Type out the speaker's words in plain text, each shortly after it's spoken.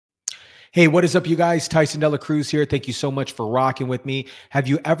Hey, what is up, you guys? Tyson DeLaCruz here. Thank you so much for rocking with me. Have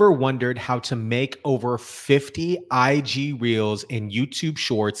you ever wondered how to make over 50 IG Reels and YouTube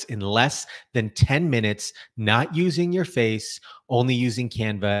Shorts in less than 10 minutes, not using your face, only using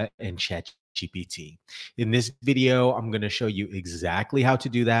Canva and ChatGPT? In this video, I'm going to show you exactly how to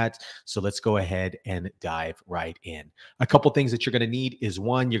do that. So let's go ahead and dive right in. A couple things that you're going to need is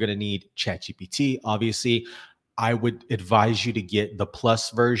one, you're going to need ChatGPT, obviously. I would advise you to get the plus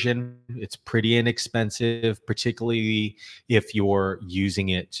version. It's pretty inexpensive, particularly if you're using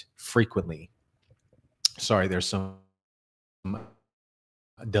it frequently. Sorry, there's some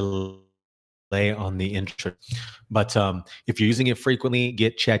delay on the intro. But if you're using it frequently,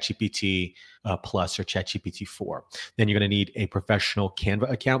 get ChatGPT Plus or ChatGPT 4. Then you're going to need a professional Canva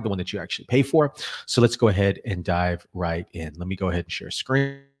account, the one that you actually pay for. So let's go ahead and dive right in. Let me go ahead and share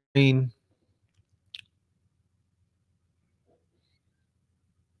screen.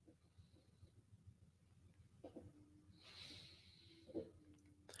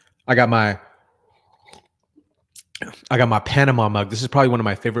 I got my Panama mug. This is probably one of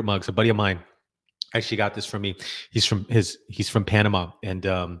my favorite mugs. A buddy of mine actually got this from me. He's from Panama, and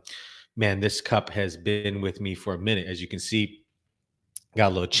man, this cup has been with me for a minute. As you can see,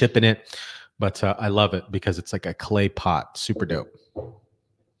 got a little chip in it, but I love it because it's like a clay pot. Super dope.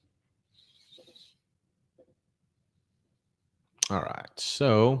 All right,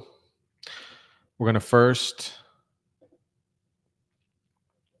 so we're gonna first.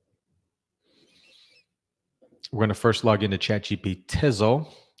 We're going to first log into ChatGPT Tizzle.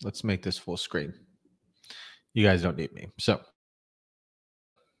 Let's make this full screen. You guys don't need me. So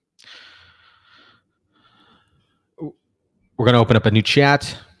we're going to open up a new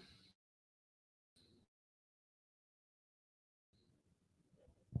chat.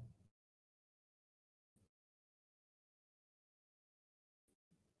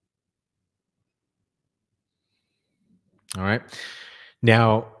 All right.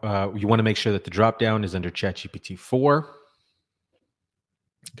 Now, you want to make sure that the drop down is under ChatGPT 4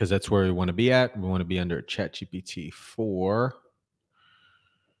 because that's where we want to be at. We want to be under ChatGPT 4.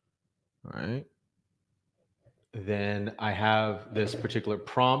 All right. Then I have this particular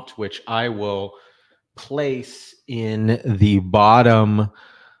prompt, which I will place in the bottom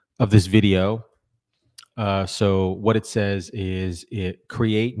of this video. So what it says is it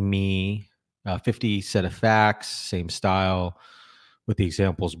create me 50 set of facts, same style with the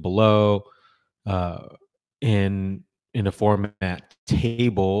examples below in a format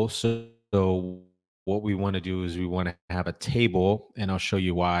table. So what we want to do is we want to have a table, and I'll show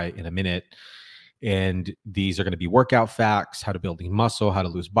you why in a minute. And these are going to be workout facts, how to build muscle, how to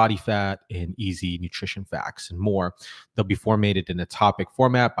lose body fat, and easy nutrition facts and more. They'll be formatted in a topic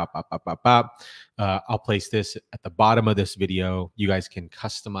format. I'll place this at the bottom of this video. You guys can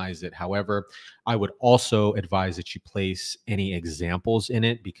customize it. However, I would also advise that you place any examples in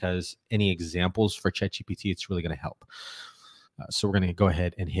it because any examples for ChatGPT, it's really going to help. So we're going to go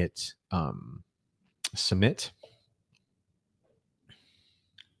ahead and hit submit.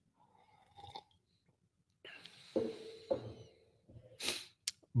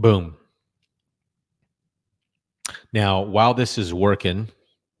 Boom. Now, while this is working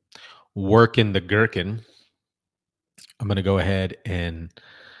the gherkin, I'm going to go ahead and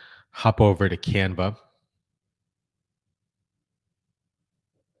hop over to Canva.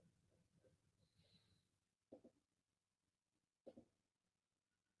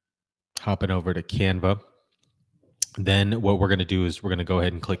 Hopping over to Canva. Then what we're going to do is we're going to go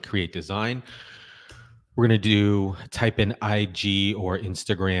ahead and click create design. We're going to type in IG or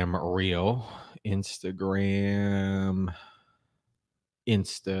Instagram reel. Instagram.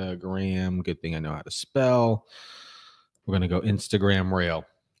 Good thing I know how to spell. We're going to go Instagram reel.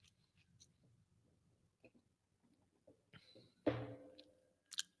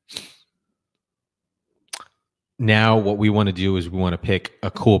 Now what we want to do is we want to pick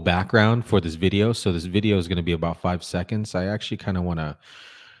a cool background for this video. So this video is going to be about 5 seconds. I actually kind of want to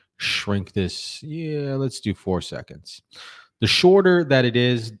shrink this. Yeah, let's do 4 seconds. The shorter that it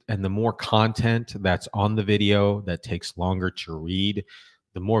is and the more content that's on the video that takes longer to read,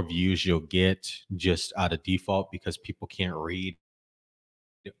 the more views you'll get just out of default because people can't read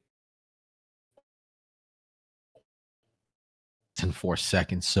in 4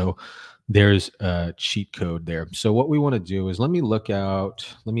 seconds. So there's a cheat code there. So what we want to do is let me look up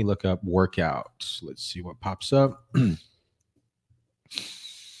workout. Let's see what pops up.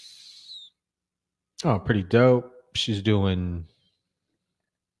 Oh, pretty dope. She's running.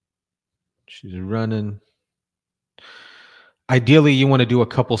 Ideally, you want to do a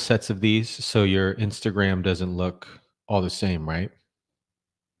couple sets of these so your Instagram doesn't look all the same, right?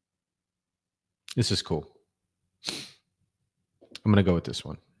 This is cool. I'm going to go with this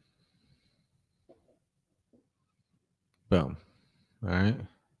one. Boom. All right.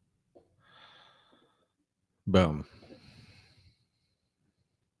 Boom.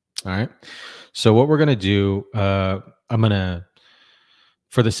 All right. So what we're going to do, I'm going to,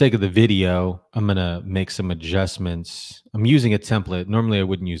 for the sake of the video, I'm going to make some adjustments. I'm using a template. Normally I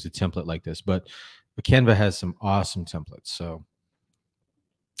wouldn't use a template like this, but Canva has some awesome templates. So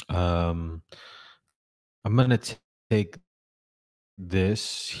I'm going to take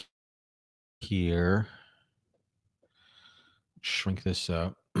this here, shrink this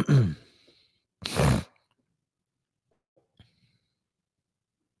up.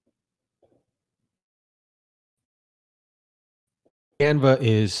 Canva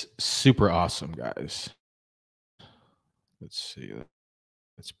is super awesome, guys. Let's see.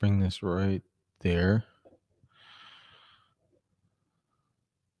 Let's bring this right there.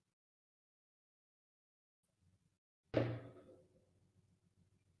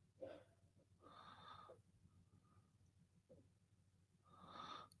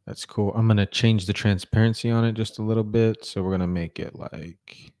 That's cool. I'm going to change the transparency on it just a little bit. So we're going to make it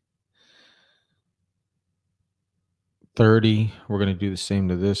like 30. We're going to do the same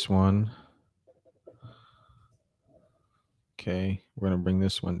to this one. Okay. We're going to bring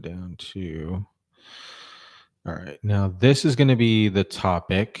this one down to. All right. Now this is going to be the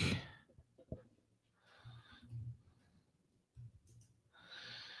topic.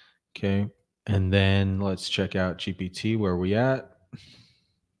 Okay. And then let's check out GPT. Where are we at?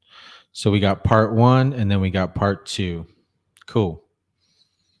 So we got part 1 and then we got part 2. Cool.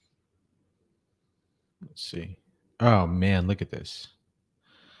 Let's see. Oh man, look at this.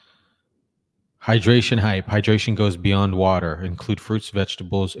 Hydration hype. Hydration goes beyond water. Include fruits,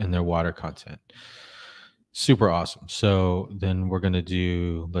 vegetables, and their water content. Super awesome. So then we're going to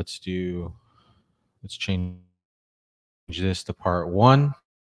do, let's change this to part 1.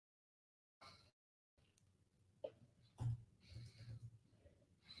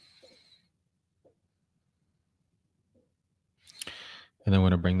 And then we're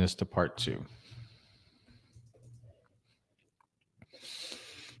going to bring this to part 2.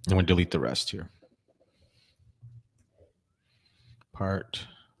 And we'll delete the rest here. Part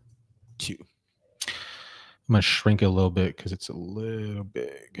 2. I'm going to shrink it a little bit because it's a little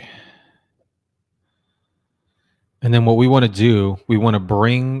big. And then what we want to do, we want to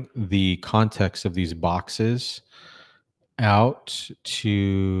bring the context of these boxes out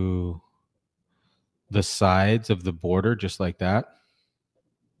to the sides of the border, just like that.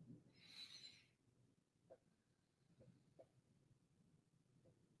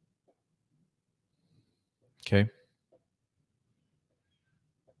 Okay.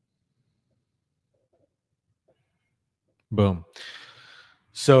 Boom.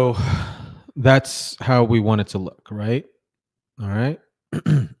 So that's how we want it to look, right? All right.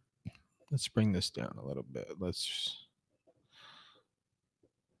 Let's bring this down a little bit.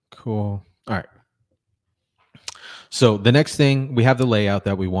 Cool. All right. So the next thing, we have the layout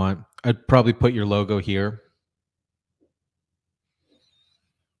that we want. I'd probably put your logo here,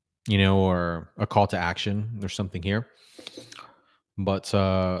 or a call to action or something here. But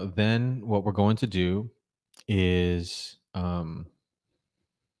then what we're going to do is, let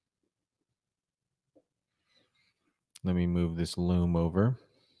me move this loom over.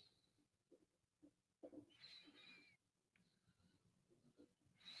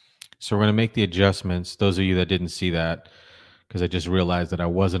 So we're going to make the adjustments. Those of you that didn't see that, because I just realized that I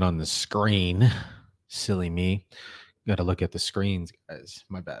wasn't on the screen. Silly me. Got to look at the screens, guys.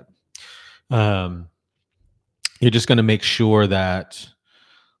 My bad. You're just going to make sure that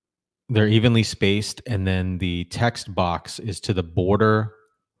they're evenly spaced, and then the text box is to the border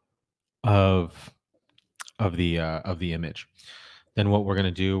of the image. Then what we're going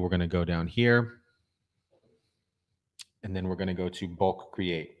to do, we're going to go down here, and then we're going to go to bulk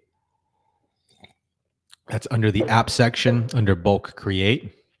create. That's under the app section, under bulk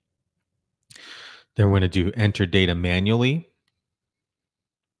create. Then we're going to do enter data manually.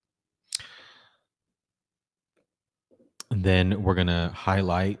 And then we're going to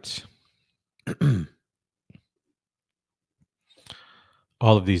highlight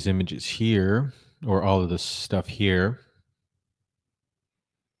all of these images here, or all of this stuff here.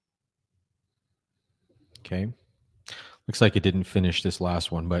 Okay. Looks like it didn't finish this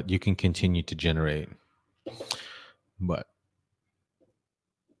last one, but you can continue to generate. But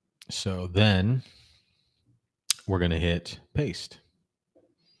so then we're going to hit paste.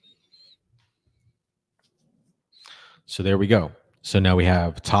 So there we go. So now we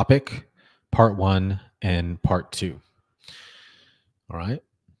have topic, part 1 and part 2. All right.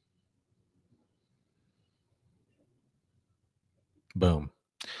 Boom.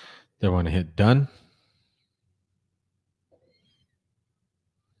 Then we're going to hit done.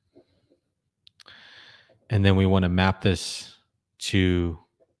 And then we want to map this to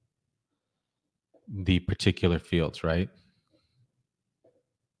the particular fields, right?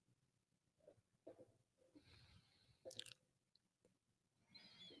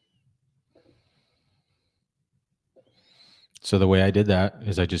 So the way I did that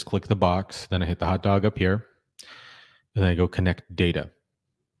is I just click the box, then I hit the hot dog up here, and then I go connect data.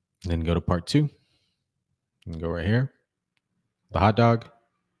 And then go to part 2, and go right here, the hot dog,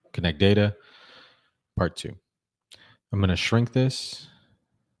 connect data, part 2. I'm going to shrink this.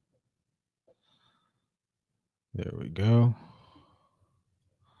 There we go.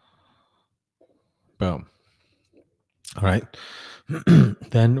 Boom. All right.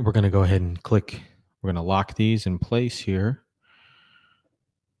 Then we're going to go ahead and click. We're going to lock these in place here.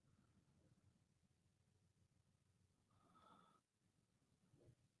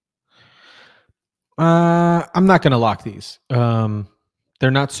 I'm not going to lock these.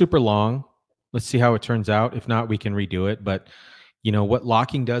 They're not super long. Let's see how it turns out. If not, we can redo it. But you know what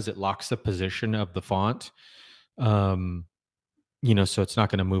locking does? It locks the position of the font. So it's not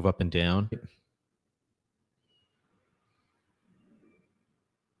going to move up and down.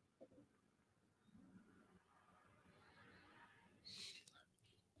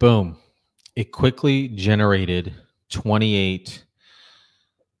 Boom. It quickly generated 28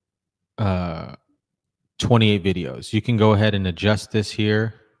 videos. You can go ahead and adjust this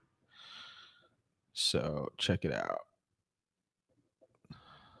here. So check it out.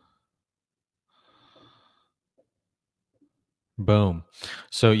 Boom.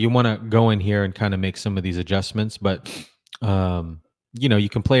 So you want to go in here and kind of make some of these adjustments, but you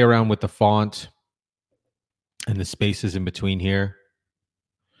can play around with the font and the spaces in between here.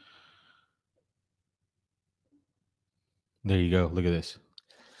 There you go. Look at this.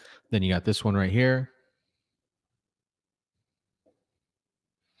 Then you got this one right here.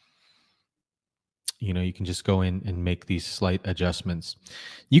 You can just go in and make these slight adjustments.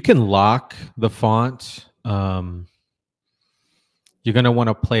 You can lock the font. You're going to want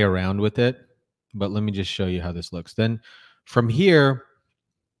to play around with it, but let me just show you how this looks. Then from here,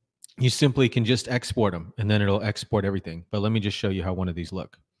 you simply can just export them, and then it'll export everything. But let me just show you how one of these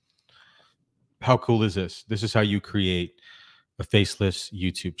look. How cool is this? This is how you create a faceless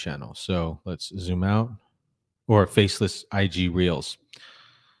YouTube channel. So let's zoom out, or faceless IG Reels.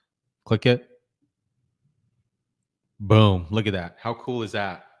 Click it. Boom. Look at that. How cool is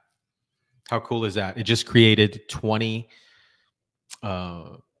that? How cool is that? It just created 20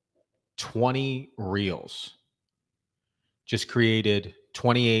 reels. Just created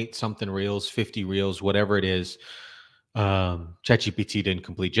 28 something reels, 50 reels, whatever it is. ChatGPT didn't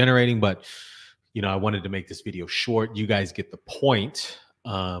complete generating, but I wanted to make this video short. You guys get the point.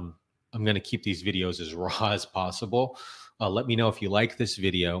 I'm going to keep these videos as raw as possible. Let me know if you like this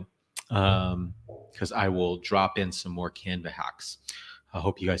video, because I will drop in some more Canva hacks. I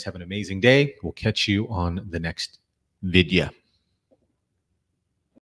hope you guys have an amazing day. We'll catch you on the next video.